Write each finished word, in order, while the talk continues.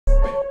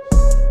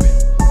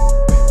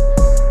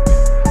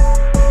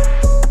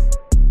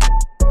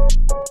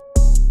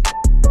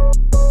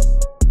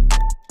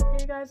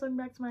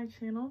welcome back to my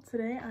channel.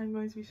 Today I'm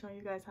going to be showing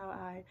you guys how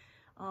I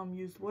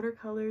used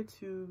watercolor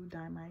to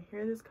dye my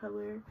hair this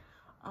color.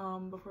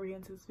 Before we get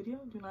into this video,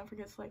 do not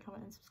forget to like,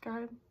 comment, and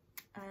subscribe,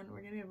 and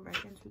we're gonna get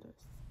right into this.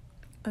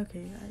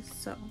 Okay guys,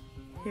 so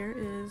here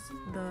is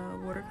the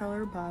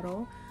watercolor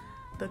bottle.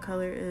 The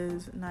color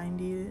is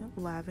 90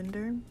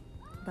 Lavender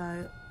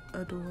by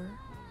Adore.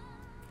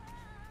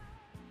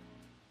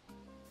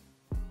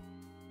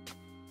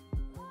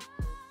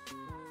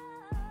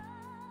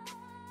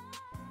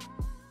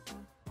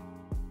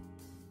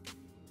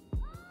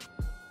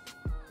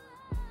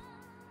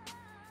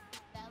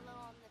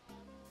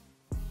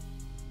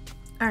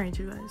 Alright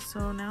you guys,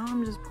 so now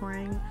I'm just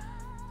pouring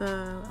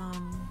the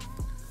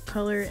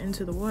color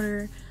into the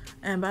water.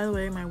 And by the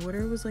way, my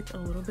water was like a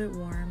little bit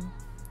warm.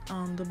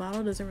 The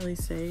bottle doesn't really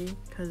say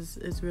because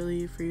it's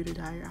really for you to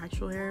dye your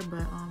actual hair,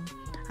 but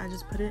I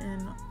just put it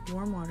in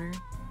warm water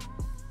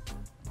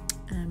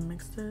and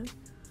mixed it.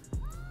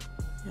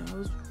 Yeah, I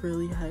was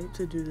really hyped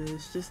to do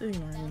this, just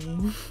ignore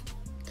me.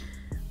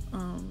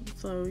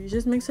 So you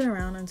just mix it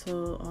around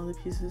until all the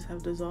pieces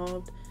have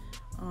dissolved.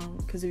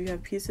 Because if you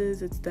have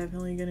pieces, it's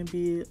definitely going to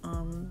be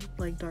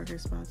like darker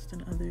spots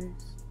than others,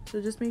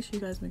 so just make sure you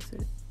guys mix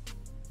it.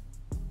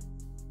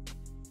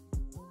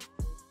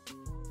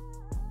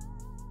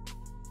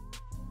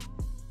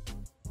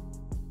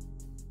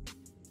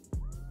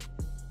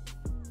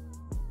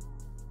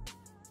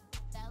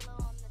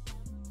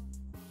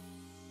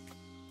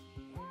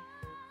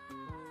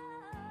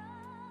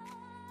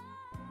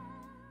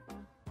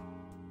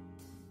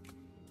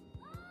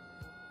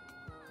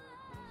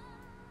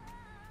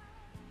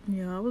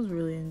 Yeah, I was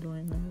really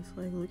enjoying this.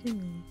 Like, look at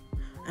me.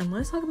 And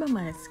let's talk about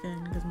my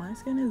skin, because my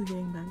skin is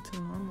getting back to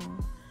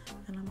normal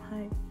and I'm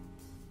hyped.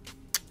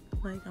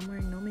 Like, I'm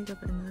wearing no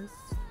makeup in this.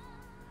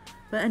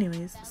 But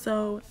anyways,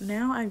 so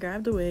now I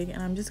grabbed a wig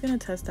and I'm just gonna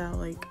test out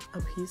like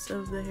a piece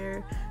of the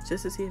hair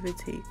just to see if it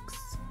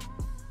takes.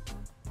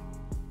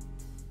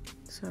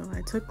 So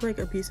I took like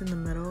a piece in the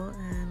middle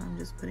and I'm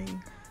just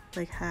putting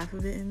like half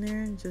of it in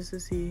there just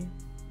to see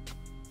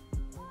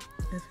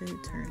if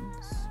it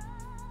turns.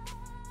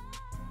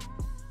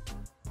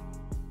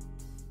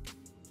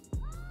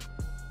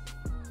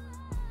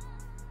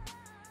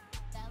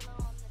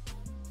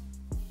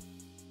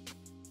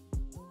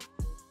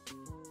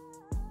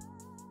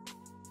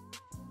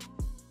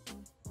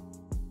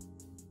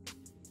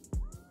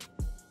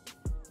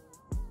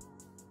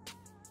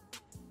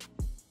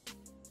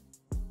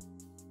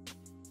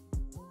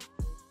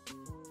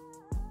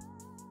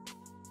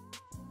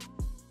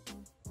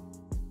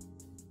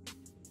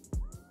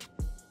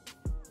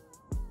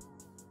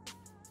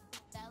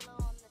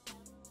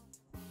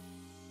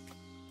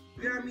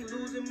 Got me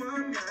losing my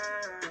mind.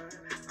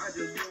 I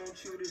just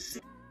want you to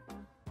see.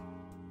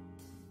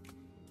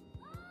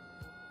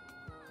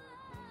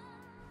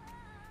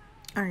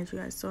 Alright you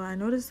guys, so I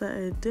noticed that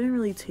it didn't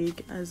really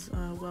take as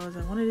well as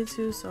I wanted it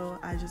to, so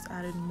I just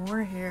added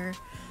more hair,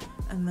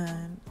 and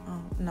then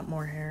not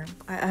more hair,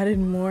 I added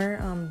more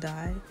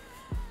dye,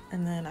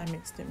 and then I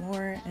mixed it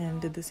more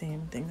and did the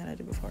same thing that I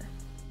did before.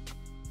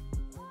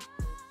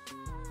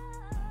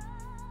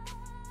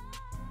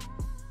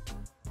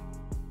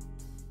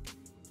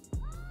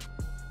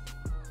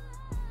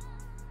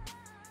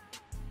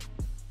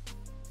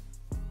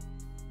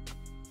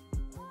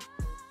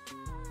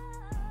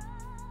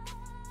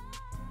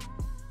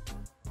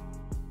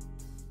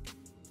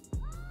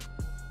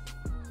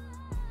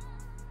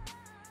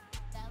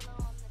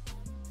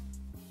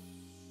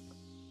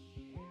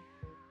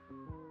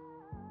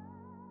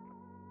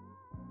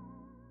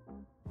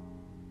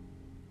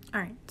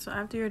 Alright, so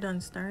after you're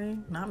done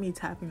stirring, not me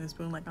tapping the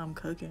spoon like I'm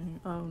cooking,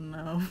 oh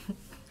no.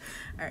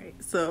 Alright,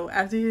 so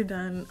after you're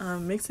done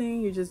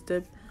mixing, you just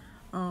dip,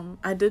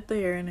 I dipped the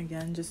hair in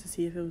again just to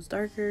see if it was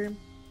darker,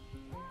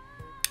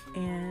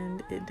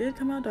 and it did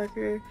come out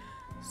darker.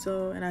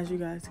 So, and as you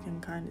guys can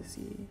kind of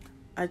see,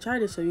 I tried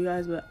to show you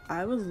guys, but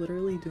I was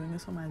literally doing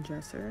this on my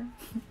dresser.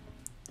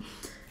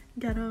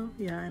 Ghetto,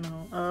 yeah, I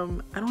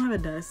know. I don't have a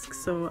desk,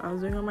 so I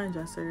was doing it on my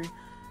dresser.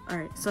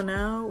 Alright, so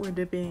now we're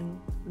dipping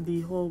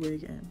the whole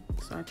wig in.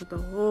 So I put the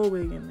whole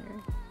wig in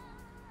there.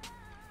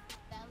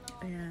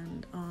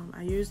 And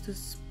I used a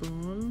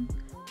spoon.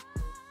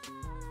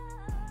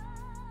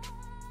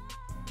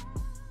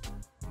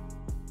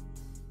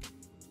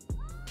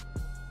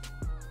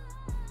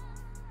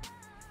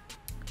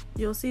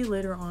 You'll see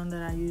later on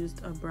that I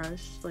used a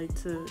brush like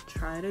to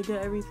try to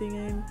get everything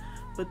in.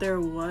 But there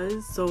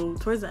was, so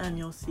towards the end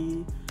you'll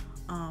see,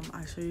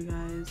 I'll show you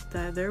guys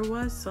that there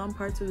was some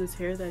parts of this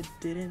hair that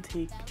didn't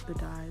take the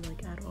dye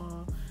like at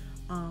all.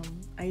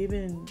 I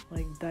even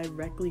like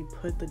directly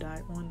put the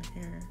dye on the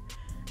hair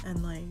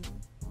and like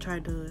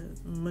tried to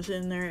mush it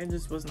in there. It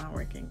just was not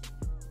working.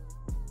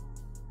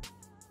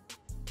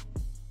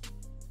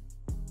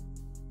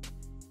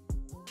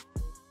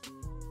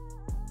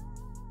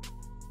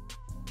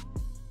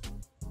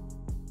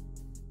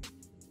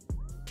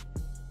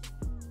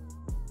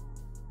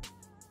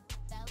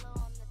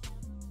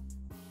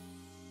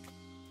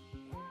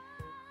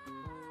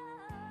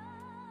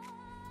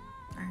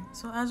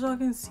 So as y'all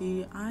can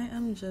see, I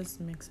am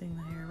just mixing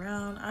the hair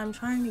around. I'm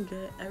trying to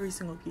get every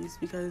single piece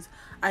because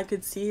I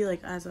could see,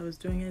 like, as I was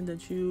doing it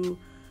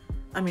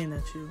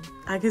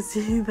I could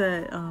see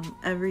that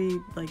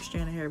every like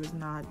strand of hair was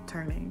not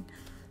turning.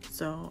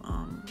 So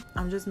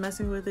I'm just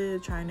messing with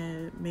it, trying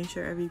to make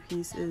sure every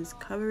piece is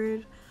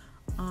covered.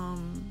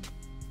 And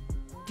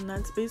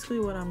that's basically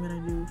what I'm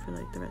gonna do for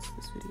like the rest of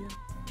this video.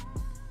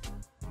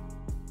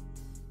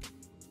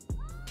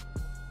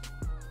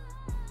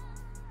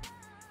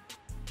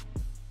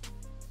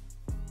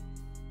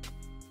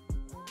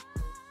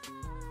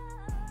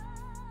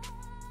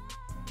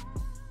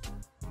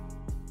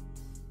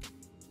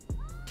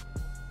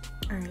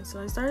 Alright,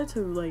 so I started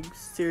to like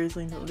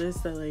seriously notice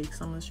that like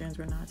some of the strands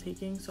were not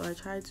taking, so I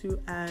tried to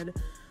add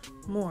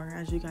more,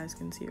 as you guys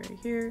can see right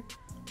here.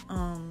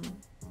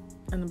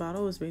 And the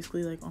bottle was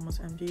basically like almost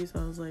empty, so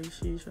I was like,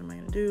 sheesh, what am I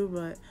gonna do?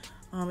 But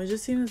it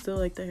just seemed as though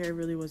like the hair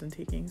really wasn't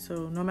taking.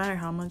 So no matter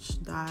how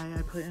much dye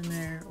I put in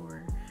there,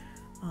 or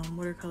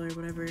watercolor,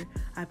 whatever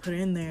I put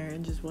in there,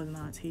 it just was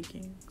not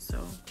taking.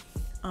 So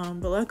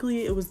but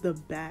luckily it was the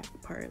back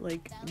part,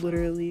 like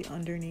literally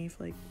underneath,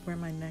 like where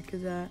my neck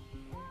is at,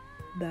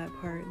 that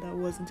part that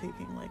wasn't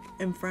taking. Like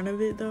in front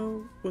of it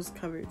though was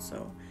covered,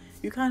 so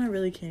you kind of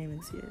really can't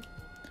even see it.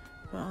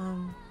 But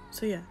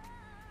so yeah,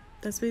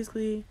 that's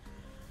basically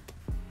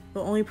the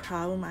only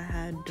problem I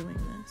had doing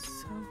this.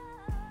 So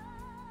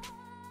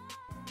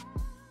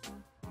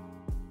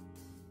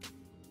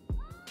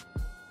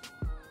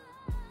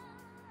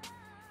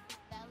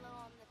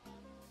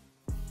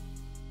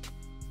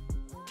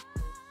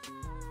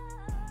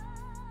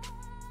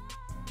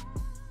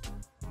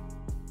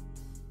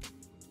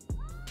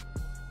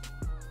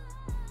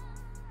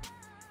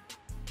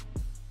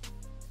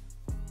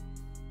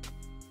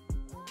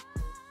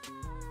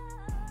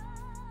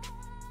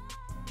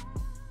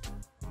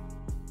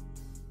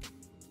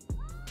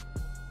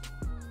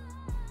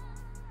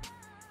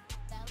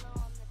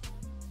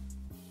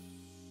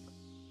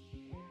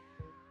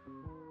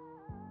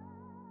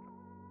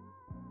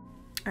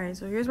alright,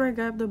 so here's where I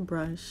grabbed the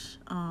brush,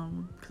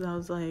 because I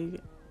was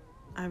like,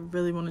 I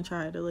really want to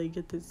try to like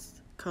get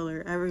this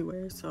color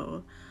everywhere.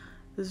 So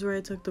this is where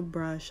I took the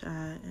brush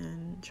at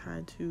and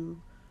tried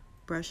to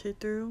brush it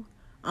through.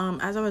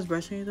 As I was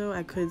brushing it though,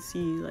 I could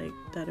see like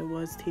that it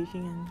was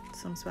taking in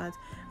some spots,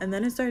 and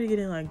then it started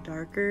getting like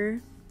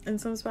darker in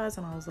some spots,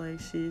 and I was like,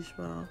 sheesh,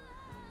 well,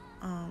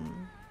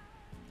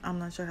 I'm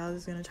not sure how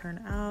this is gonna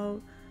turn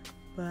out,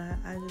 but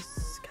I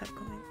just kept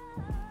going.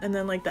 And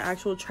then like the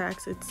actual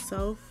tracks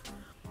itself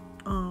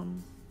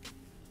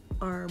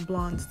are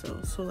blonde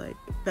still, so like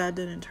that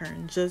didn't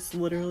turn, just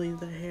literally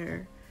the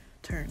hair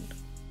turned.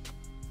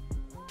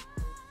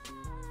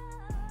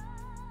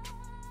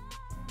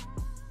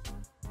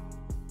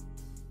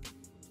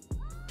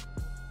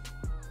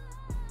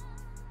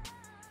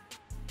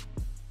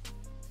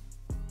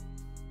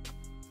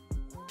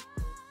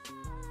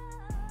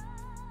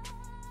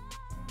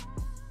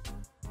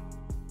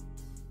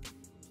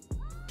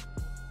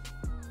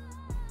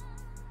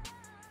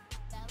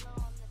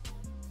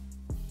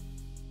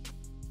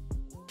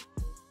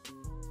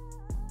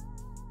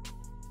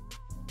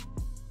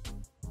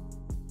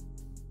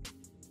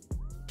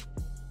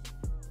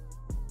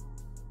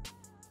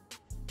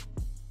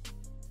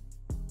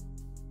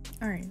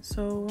 Alright,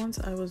 so once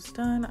I was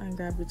done, I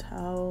grabbed a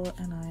towel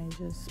and I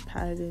just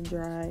patted it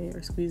dry,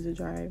 or squeezed it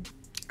dry.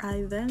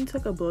 I then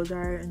took a blow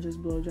dryer and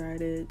just blow dried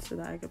it so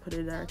that I could put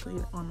it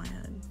directly on my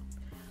head.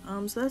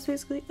 So that's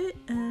basically it,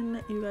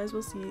 and you guys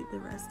will see the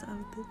rest of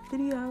the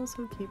video,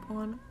 so keep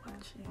on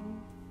watching.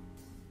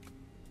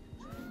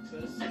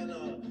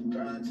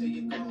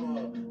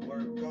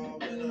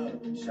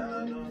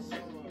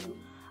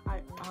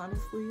 I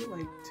honestly,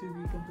 like, to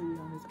be completely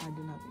honest, I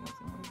did not think I was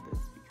gonna like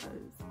this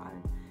because I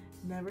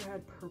never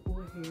had purple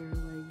hair.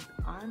 Like,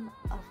 I'm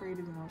afraid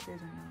to go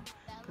downstairs right now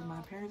because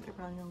my parents are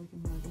probably gonna look at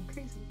me like I'm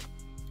crazy.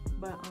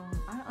 But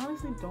I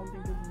honestly don't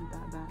think this is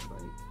that bad.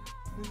 Like,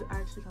 this is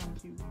actually kind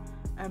of cute,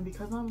 and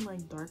because I'm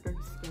like darker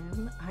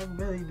skin, I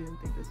really didn't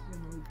think this was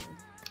gonna look good.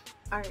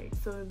 Alright,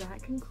 so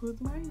that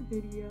concludes my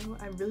video.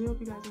 I really hope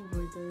you guys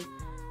enjoyed this.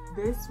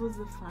 This was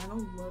the final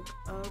look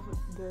of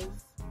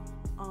this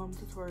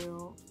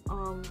tutorial.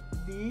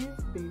 These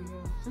baby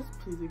hairs, just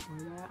please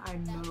ignore that. I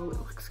know it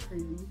looks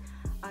crazy.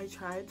 I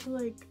tried to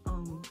like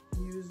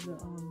use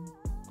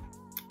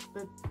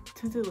the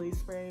tinted lace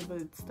spray, but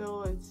it's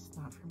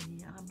not for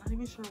me, and I'm not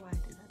even sure why I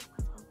did that to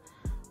myself.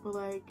 But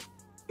like,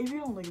 if you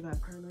don't look at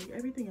that part, like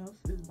everything else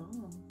is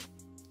bomb.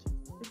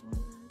 Just ignore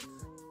that.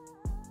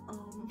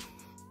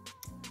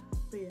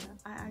 But yeah,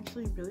 I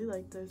actually really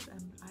like this,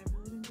 and I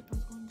really didn't think I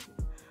was going to.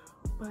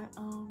 But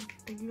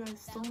thank you guys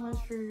so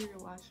much for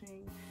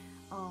watching.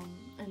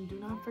 And do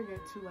not forget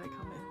to like,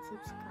 comment, and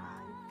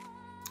subscribe.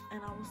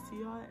 And I will see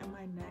y'all in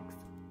my next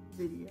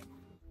video.